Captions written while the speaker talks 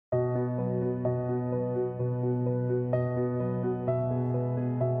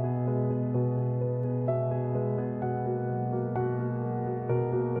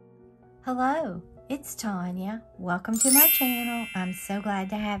Hello, it's Tanya. Welcome to my channel. I'm so glad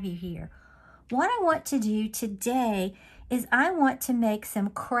to have you here. What I want to do today is I want to make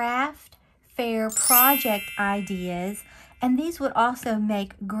some craft fair project ideas, and these would also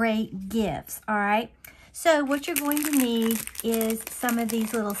make great gifts, all right? So what you're going to need is some of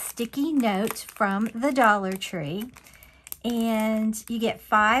these little sticky notes from the Dollar Tree, and you get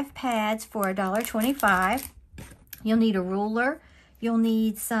 5 pads for $1.25. You'll need a ruler. You'll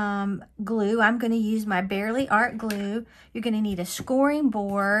need some glue. I'm going to use my Barely Art glue. You're going to need a scoring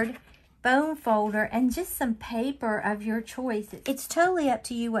board, bone folder, and just some paper of your choice. It's totally up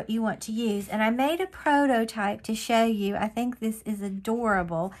to you what you want to use. And I made a prototype to show you. I think this is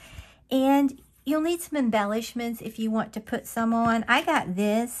adorable. And you'll need some embellishments if you want to put some on. I got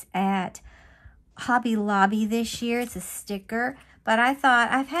this at Hobby Lobby this year. It's a sticker. But I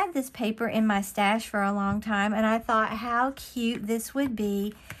thought, I've had this paper in my stash for a long time, and I thought how cute this would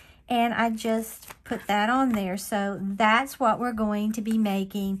be, and I just put that on there. So that's what we're going to be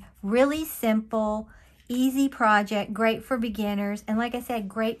making. Really simple, easy project, great for beginners, and like I said,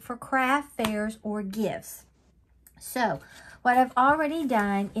 great for craft fairs or gifts. So what I've already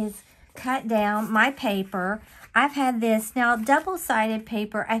done is cut down my paper. I've had this, now double-sided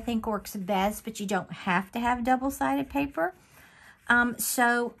paper I think works best, but you don't have to have double-sided paper.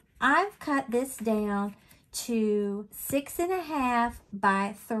 So I've cut this down to 6.5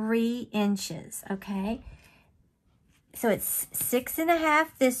 by 3 inches, okay? So it's 6.5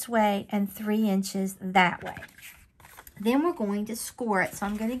 this way and 3 inches that way. Then we're going to score it. So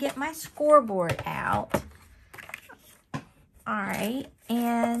I'm going to get my scoreboard out. All right,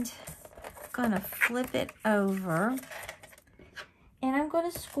 and I'm going to flip it over. And I'm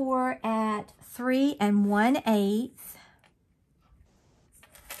going to score at 3 1/8.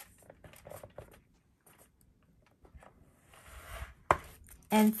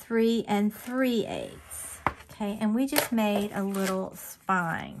 And 3 3/8. Okay, and we just made a little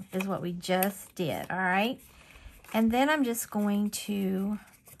spine is what we just did, all right? And then I'm just going to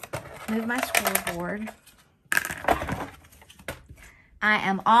move my scoreboard. I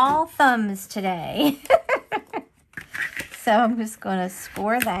am all thumbs today. So I'm just going to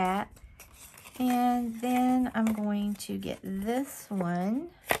score that. And then I'm going to get this one.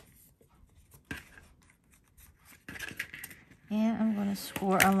 And I'm going to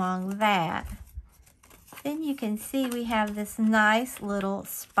score along that. Then you can see we have this nice little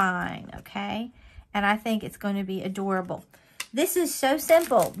spine, okay? And I think it's going to be adorable. This is so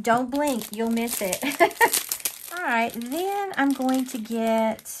simple. Don't blink. You'll miss it. All right. Then I'm going to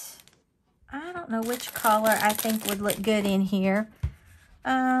get, I don't know which color I think would look good in here.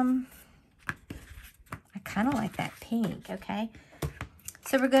 I kind of like that pink, okay?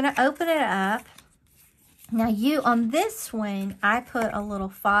 So we're going to open it up. Now on this one, I put a little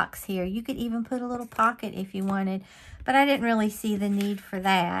fox here. You could even put a little pocket if you wanted, but I didn't really see the need for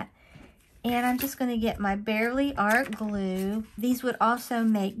that. And I'm just going to get my Barely Art glue. These would also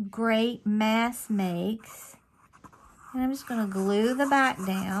make great mass makes. And I'm just going to glue the back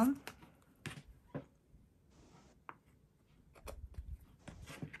down.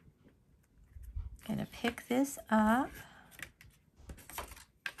 Going to pick this up.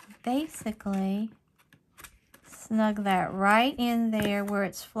 Basically, snug that right in there where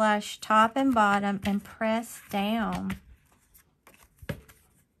it's flush top and bottom and press down.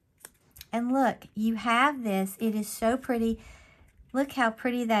 And look, you have this. It is so pretty. Look how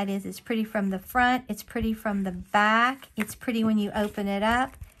pretty that is. It's pretty from the front. It's pretty from the back. It's pretty when you open it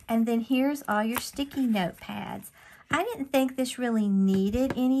up. And then here's all your sticky note pads. I didn't think this really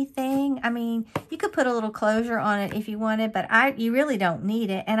needed anything. I mean, you could put a little closure on it if you wanted, but you really don't need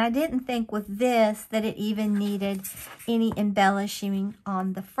it. And I didn't think with this that it even needed any embellishing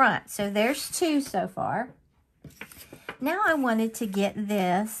on the front. So there's 2 so far. Now I wanted to get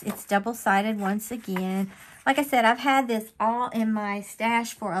this. It's double-sided once again. Like I said, I've had this all in my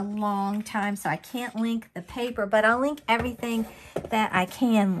stash for a long time, so I can't link the paper, but I'll link everything that I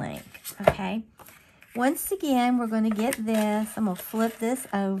can link, okay? Once again, we're going to get this. I'm going to flip this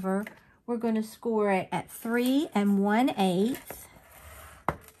over. We're going to score it at 3 1/8.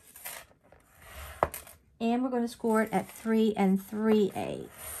 And we're going to score it at 3 3/8.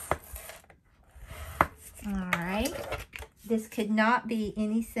 All right. This could not be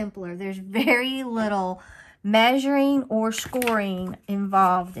any simpler. There's very little measuring or scoring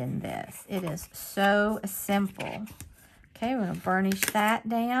involved in this. It is so simple. Okay, we're going to burnish that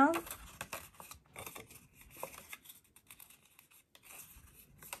down.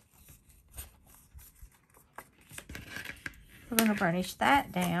 We're going to burnish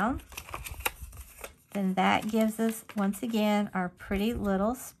that down. Then that gives us, once again, our pretty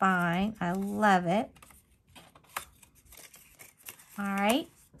little spine. I love it. All right.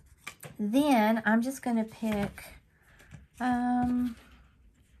 Then I'm just going to pick, I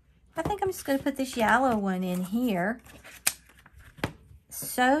think I'm just going to put this yellow one in here.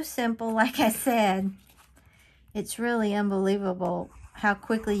 So simple, like I said. It's really unbelievable how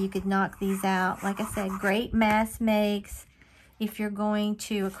quickly you could knock these out. Like I said, great mass makes if you're going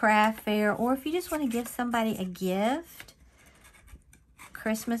to a craft fair, or if you just want to give somebody a gift.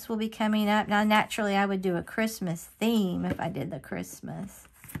 Christmas will be coming up. Now, naturally, I would do a Christmas theme if I did the Christmas.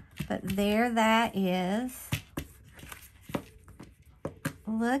 But there that is.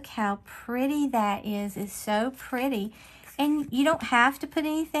 Look how pretty that is. It's so pretty. And you don't have to put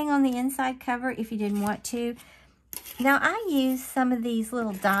anything on the inside cover if you didn't want to. Now, I use some of these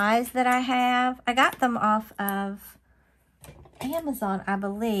little dies that I have. I got them off of Amazon, I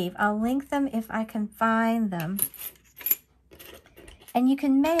believe. I'll link them if I can find them. And you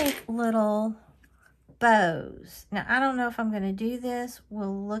can make little bows. Now, I don't know if I'm going to do this.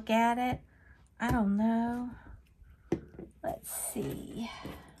 We'll look at it. I don't know. Let's see.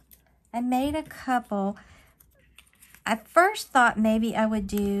 I made a couple. I first thought maybe I would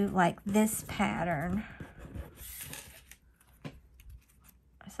do like this pattern.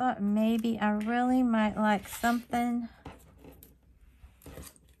 I thought maybe I really might like something.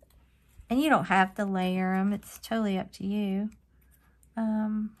 And you don't have to layer them. It's totally up to you.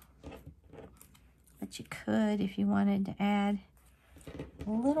 But you could if you wanted to add a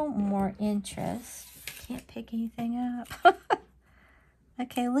little more interest. Can't pick anything up.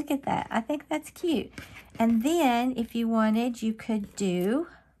 Okay, look at that. I think that's cute. And then if you wanted, you could do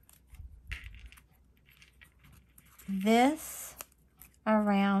this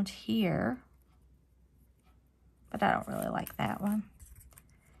around here. But I don't really like that one.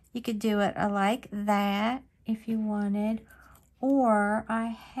 You could do it like that if you wanted. Or I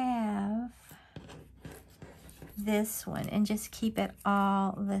have this one and just keep it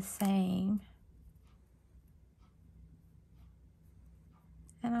all the same.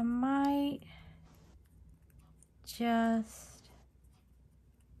 And I might just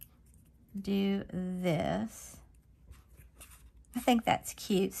do this. I think that's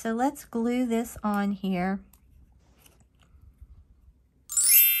cute. So let's glue this on here.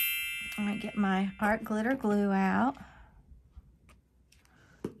 I'm going to get my art glitter glue out.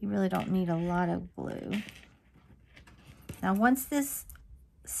 You really don't need a lot of glue. Now, once this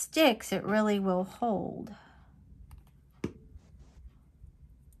sticks, it really will hold.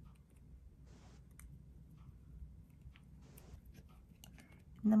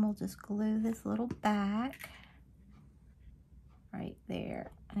 And then we'll just glue this little back right there.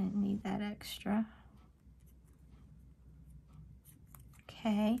 I didn't need that extra.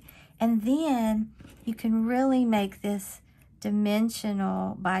 Okay, and then you can really make this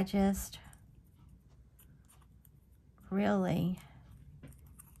dimensional by just really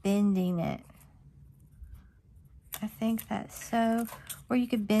bending it. I think that's so, or you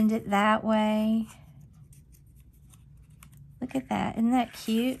could bend it that way. Look at that, isn't that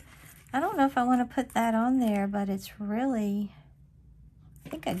cute? I don't know if I want to put that on there, but it's really, I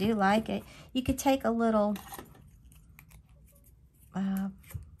think I do like it. You could take a little,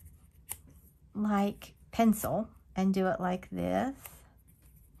 like pencil and do it like this.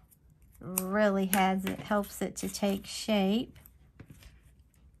 Really helps it to take shape.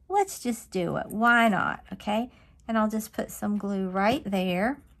 Let's just do it. Why not? Okay. And I'll just put some glue right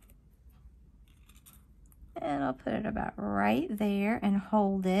there. And I'll put it about right there and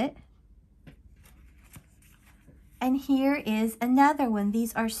hold it. And here is another one.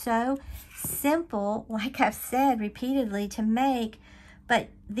 These are so simple, like I've said repeatedly, to make. But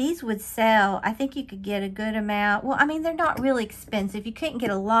these would sell. I think you could get a good amount. Well, I mean, they're not really expensive. You couldn't get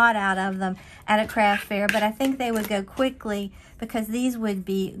a lot out of them at a craft fair, but I think they would go quickly because these would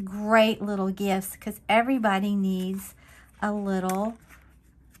be great little gifts because everybody needs a little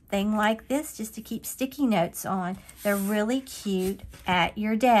thing like this just to keep sticky notes on. They're really cute at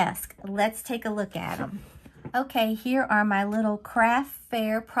your desk. Let's take a look at them. Okay, here are my little craft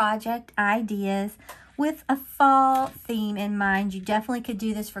fair project ideas with a fall theme in mind. You definitely could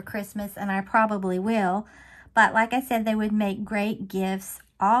do this for Christmas, and I probably will. But like I said, they would make great gifts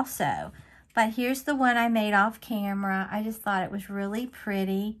also. But here's the one I made off camera. I just thought it was really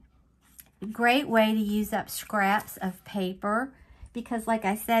pretty. Great way to use up scraps of paper because, like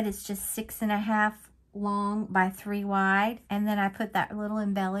I said, it's just 6.5 long by 3 wide. And then I put that little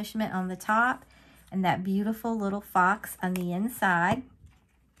embellishment on the top and that beautiful little fox on the inside.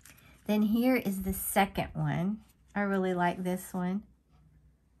 Then here is the second one. I really like this one.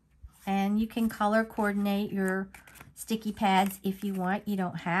 And you can color coordinate your sticky pads if you want. You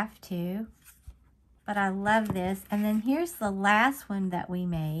don't have to. But I love this. And then here's the last one that we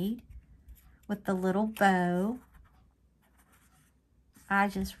made with the little bow. I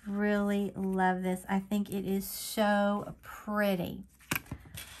just really love this. I think it is so pretty.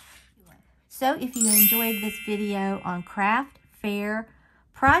 So if you enjoyed this video on craft fair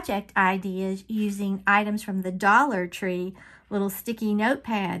project ideas using items from the Dollar Tree, little sticky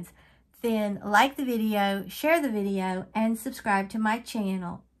notepads, then like the video, share the video, and subscribe to my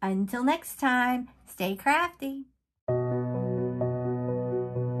channel. Until next time, stay crafty.